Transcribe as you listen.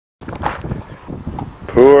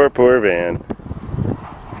Poor van.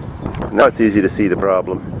 Now it's easy to see the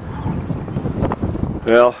problem.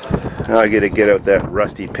 Well, now I gotta get out that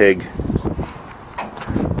rusty pig.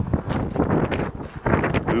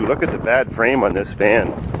 Ooh, look at the bad frame on this van.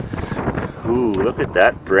 Ooh, look at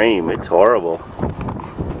that frame. It's horrible.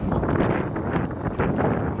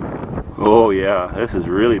 Oh yeah, this is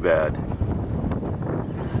really bad.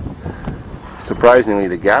 Surprisingly,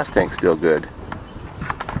 the gas tank's still good.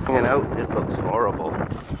 Hanging out, it looks horrible.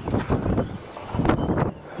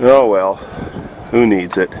 Oh well, who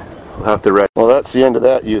needs it? We'll have to well, that's the end of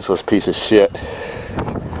that useless piece of shit.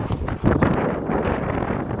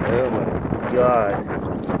 Oh my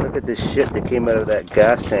god. Look at this shit that came out of that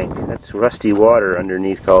gas tank. That's rusty water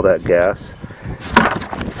underneath all that gas.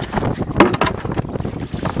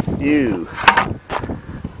 Ew.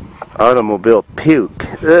 Automobile puke.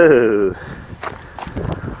 Ugh.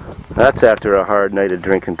 That's after a hard night of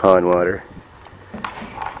drinking pond water.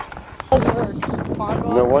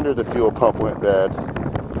 No wonder the fuel pump went bad.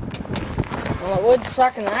 Well, it would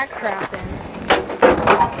sucking that crap in.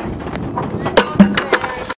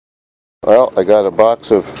 Well, I got a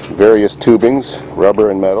box of various tubings,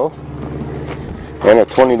 rubber and metal, and a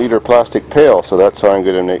 20-liter plastic pail, so that's how I'm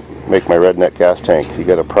going to make my redneck gas tank. You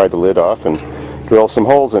got to pry the lid off and drill some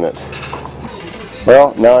holes in it.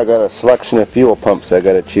 Well, now I got a selection of fuel pumps I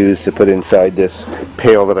got to choose to put inside this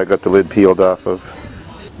pail that I got the lid peeled off of.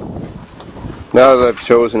 Now that I've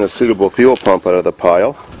chosen a suitable fuel pump out of the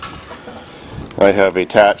pile, I have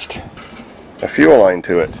attached a fuel line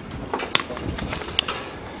to it.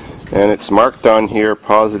 And it's marked on here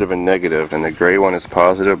positive and negative, and the gray one is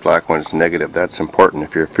positive, black one is negative. That's important.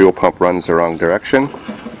 If your fuel pump runs the wrong direction,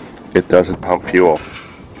 it doesn't pump fuel.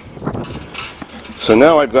 So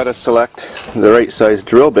now I've got to select the right size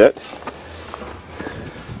drill bit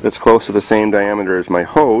that's close to the same diameter as my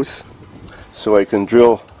hose, so I can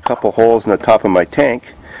drill a couple holes in the top of my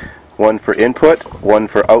tank, one for input, one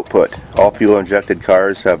for output. All fuel injected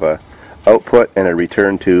cars have a output and a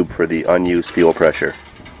return tube for the unused fuel pressure.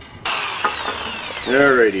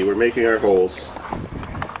 Alrighty, we're making our holes.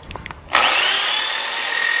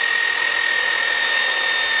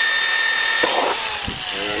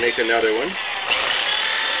 And I'll make another one.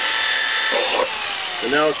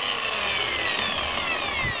 And now,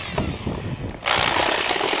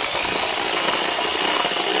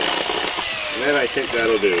 and then I think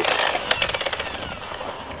that'll do.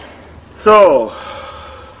 So,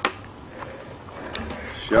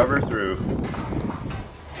 shove her through.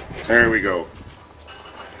 There we go.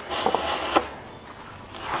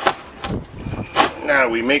 Now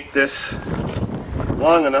we make this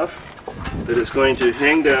long enough that it's going to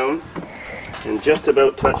hang down and just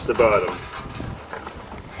about touch the bottom.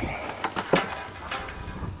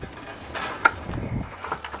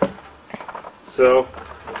 So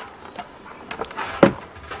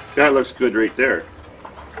that looks good right there.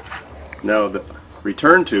 Now the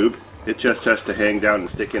return tube, it just has to hang down and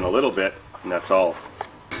stick in a little bit, and that's all.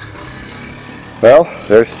 Well,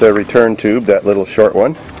 there's the return tube, that little short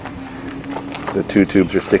one. The two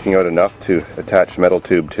tubes are sticking out enough to attach metal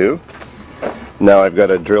tube to. Now I've got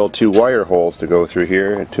to drill 2 wire holes to go through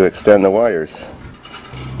here to extend the wires.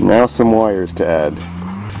 Now some wires to add.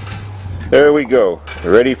 There we go,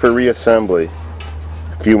 ready for reassembly.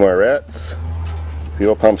 A few morettes,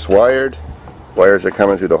 fuel pumps wired, wires are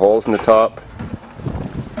coming through the holes in the top.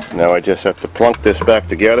 Now I just have to plunk this back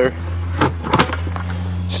together,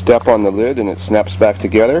 step on the lid and it snaps back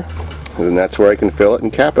together, and that's where I can fill it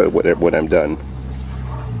and cap it when I'm done.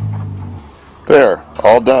 There,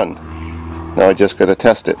 all done. Now I just got to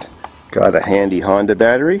test it. Got a handy Honda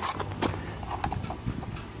battery.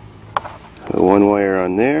 The 1 wire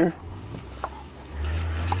on there.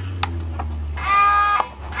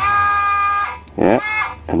 Yeah,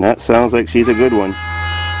 and that sounds like she's a good one.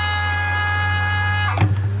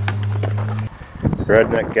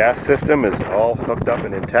 Redneck gas system is all hooked up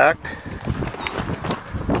and intact.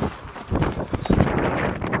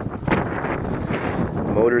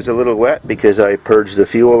 The motor's a little wet because I purged the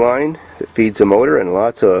fuel line that feeds the motor and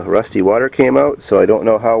lots of rusty water came out, so I don't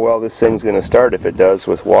know how well this thing's going to start if it does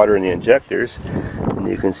with water in the injectors. And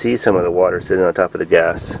you can see some of the water sitting on top of the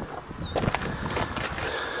gas.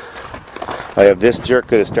 I have this jerk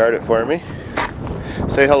going to start it for me.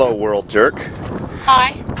 Say hello, world jerk.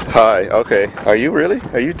 Hi. Hi, okay. Are you really?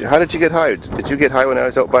 How did you get high? Did you get high when I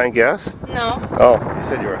was out buying gas? No. Oh, you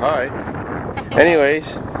said you were high. Anyways,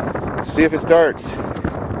 see if it starts.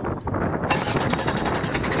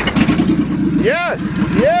 Yes!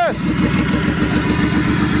 Yes!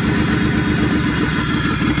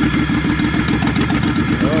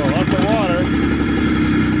 Oh, lots of water.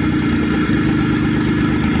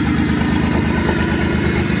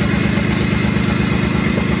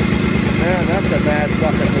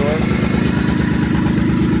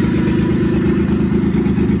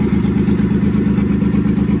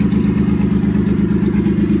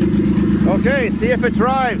 Okay, see if it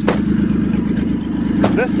drives.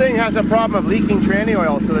 This thing has a problem of leaking tranny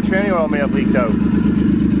oil, so the tranny oil may have leaked out.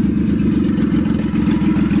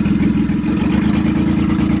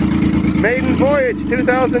 Maiden voyage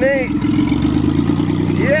 2008.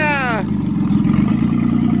 Yeah!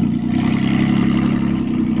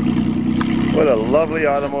 What a lovely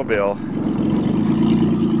automobile.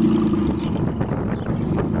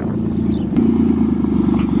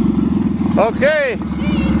 Okay,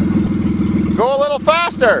 go a little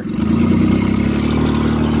faster.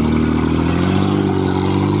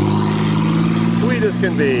 Sweet as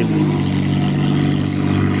can be.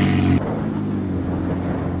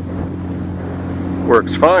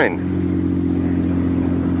 Works fine.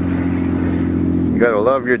 You gotta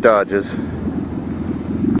love your Dodges.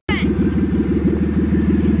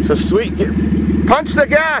 So sweet. Punch the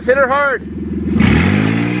gas, hit her hard.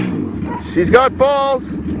 She's got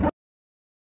balls.